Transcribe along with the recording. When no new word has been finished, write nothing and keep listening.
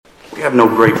We have no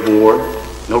great war,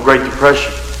 no great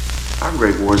depression. Our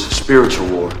great war is a spiritual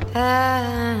war.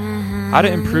 How to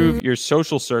improve your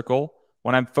social circle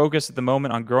when I'm focused at the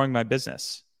moment on growing my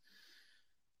business.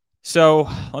 So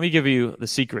let me give you the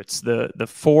secrets, the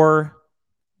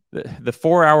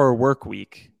 4-hour work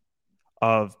week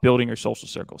of building your social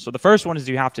circle. So the first one is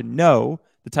you have to know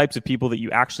the types of people that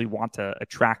you actually want to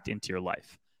attract into your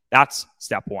life. That's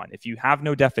step one. If you have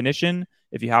no definition,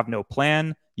 if you have no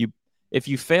plan, if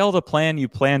you fail to plan, you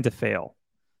plan to fail.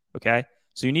 Okay?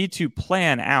 So you need to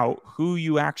plan out who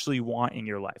you actually want in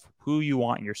your life, who you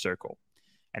want in your circle.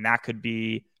 And that could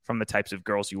be from the types of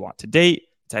girls you want to date,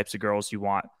 the types of girls you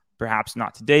want perhaps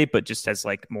not to date, but just as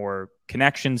like more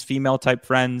connections, female type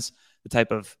friends, the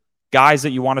type of guys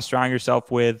that you want to surround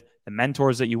yourself with, the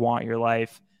mentors that you want in your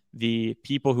life, the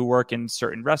people who work in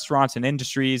certain restaurants and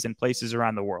industries and places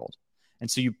around the world. And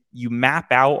so you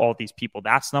map out all these people.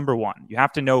 That's number one. You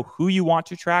have to know who you want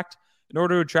to attract in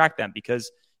order to attract them,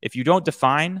 because if you don't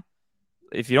define,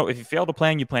 if you fail to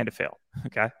plan, you plan to fail.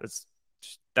 Okay,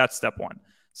 that's step one.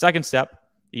 Second step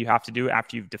that you have to do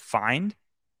after you've defined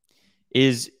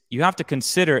is you have to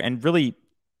consider and really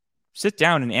sit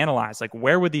down and analyze, like,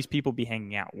 where would these people be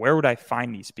hanging out? Where would I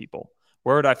find these people?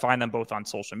 Where would I find them, both on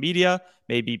social media,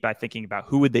 maybe by thinking about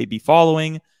who would they be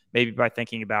following, maybe by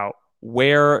thinking about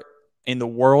where in the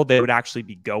world they would actually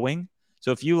be going.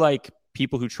 So if you like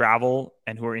people who travel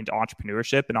and who are into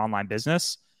entrepreneurship and online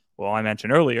business, well, I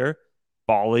mentioned earlier,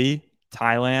 Bali,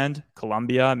 Thailand,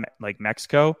 Colombia, like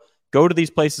Mexico, go to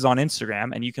these places on Instagram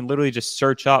and you can literally just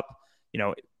search up,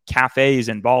 cafes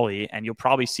in Bali, and you'll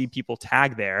probably see people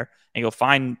tag there, and you'll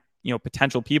find,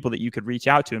 potential people that you could reach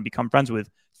out to and become friends with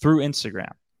through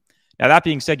Instagram. Now, that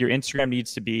being said, your Instagram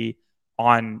needs to be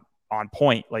on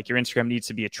point. Like, your Instagram needs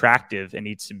to be attractive. It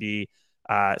needs to be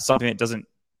something that doesn't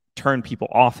turn people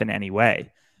off in any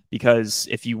way. Because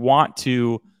if you want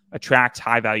to attract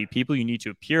high value people, you need to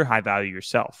appear high value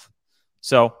yourself.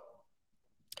 So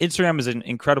Instagram is an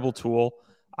incredible tool.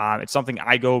 It's something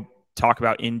I go talk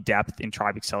about in depth in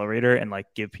Tribe Accelerator and like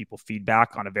give people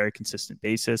feedback on a very consistent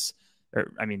basis.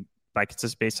 By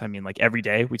consistent basis, I mean like every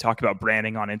day we talk about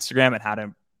branding on Instagram and how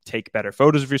to take better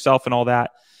photos of yourself and all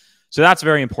that. So that's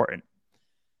very important.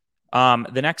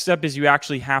 The next step is you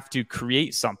actually have to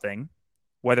create something,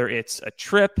 whether it's a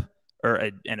trip or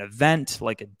an event,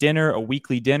 like a dinner, a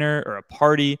weekly dinner, or a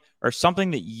party, or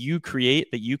something that you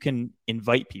create that you can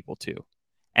invite people to.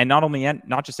 And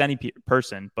not just any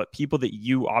person, but people that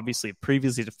you obviously have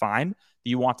previously defined that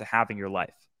you want to have in your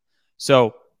life.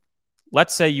 So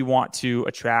let's say you want to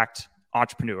attract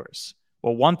entrepreneurs.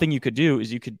 Well, one thing you could do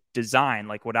is you could design,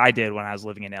 like what I did when I was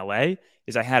living in LA,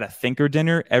 is I had a thinker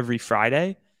dinner every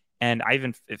Friday. And I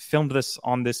even filmed this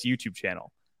on this YouTube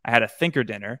channel. I had a thinker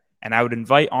dinner, and I would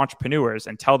invite entrepreneurs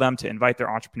and tell them to invite their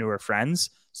entrepreneur friends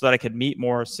so that I could meet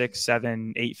more 6,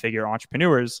 7, 8-figure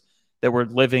entrepreneurs that were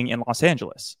living in Los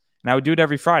Angeles. And I would do it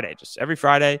every Friday. Just every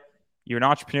Friday, you're an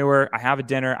entrepreneur. I have a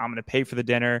dinner. I'm going to pay for the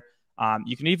dinner.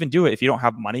 You can even do it if you don't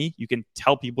have money. You can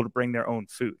tell people to bring their own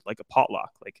food, like a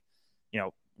potluck. Like,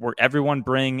 where everyone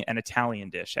bring an Italian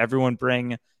dish, everyone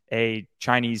bring a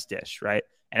Chinese dish, right?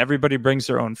 And everybody brings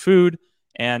their own food.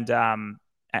 And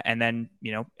then,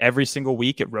 every single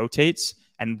week it rotates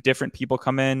and different people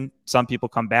come in. Some people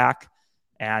come back.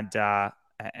 And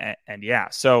yeah,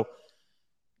 so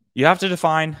you have to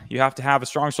define, you have to have a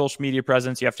strong social media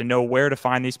presence. You have to know where to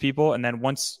find these people. And then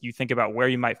once you think about where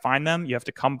you might find them, you have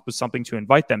to come up with something to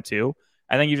invite them to.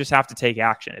 And then you just have to take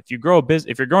action. If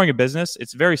you're growing a business,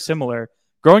 it's very similar.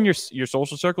 Growing your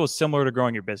social circle is similar to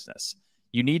growing your business.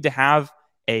 You need to have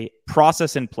a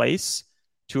process in place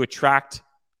to attract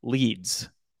leads,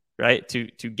 right?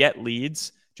 To get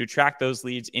leads, to attract those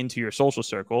leads into your social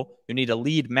circle. You need a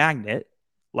lead magnet,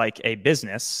 like a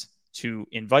business, to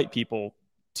invite people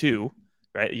to,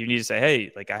 right? You need to say,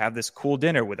 hey, like, I have this cool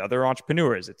dinner with other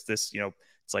entrepreneurs. It's this,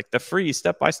 it's like the free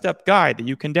step-by-step guide that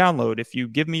you can download if you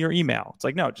give me your email. It's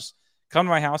like, no, just come to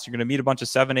my house. You're going to meet a bunch of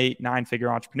 7, 8, 9-figure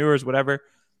entrepreneurs, whatever.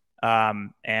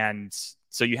 And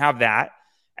so you have that.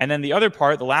 And then the other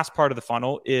part, the last part of the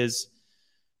funnel is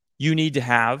you need to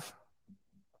have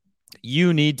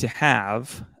what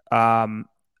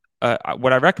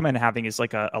I recommend having is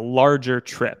like a larger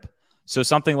trip. So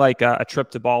something like a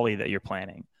trip to Bali that you're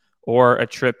planning, or a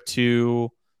trip to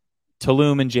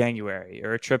Tulum in January,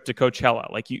 or a trip to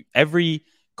Coachella. Like, every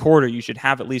quarter, you should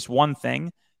have at least one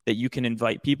thing that you can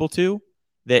invite people to,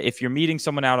 that if you're meeting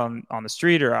someone out on the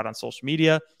street or out on social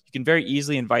media, you can very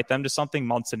easily invite them to something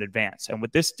months in advance. And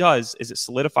what this does is it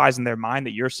solidifies in their mind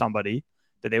that you're somebody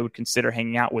that they would consider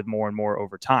hanging out with more and more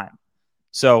over time.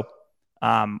 So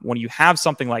when you have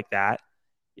something like that,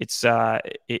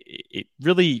 it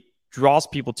really draws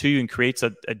people to you and creates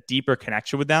a deeper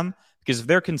connection with them, because if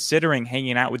they're considering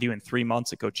hanging out with you in 3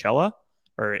 months at Coachella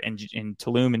or in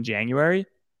Tulum in January,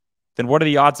 then what are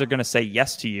the odds they're going to say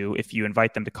yes to you if you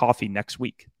invite them to coffee next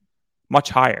week? Much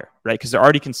higher, right? Because they're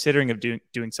already considering of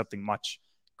doing something much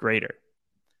greater.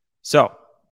 So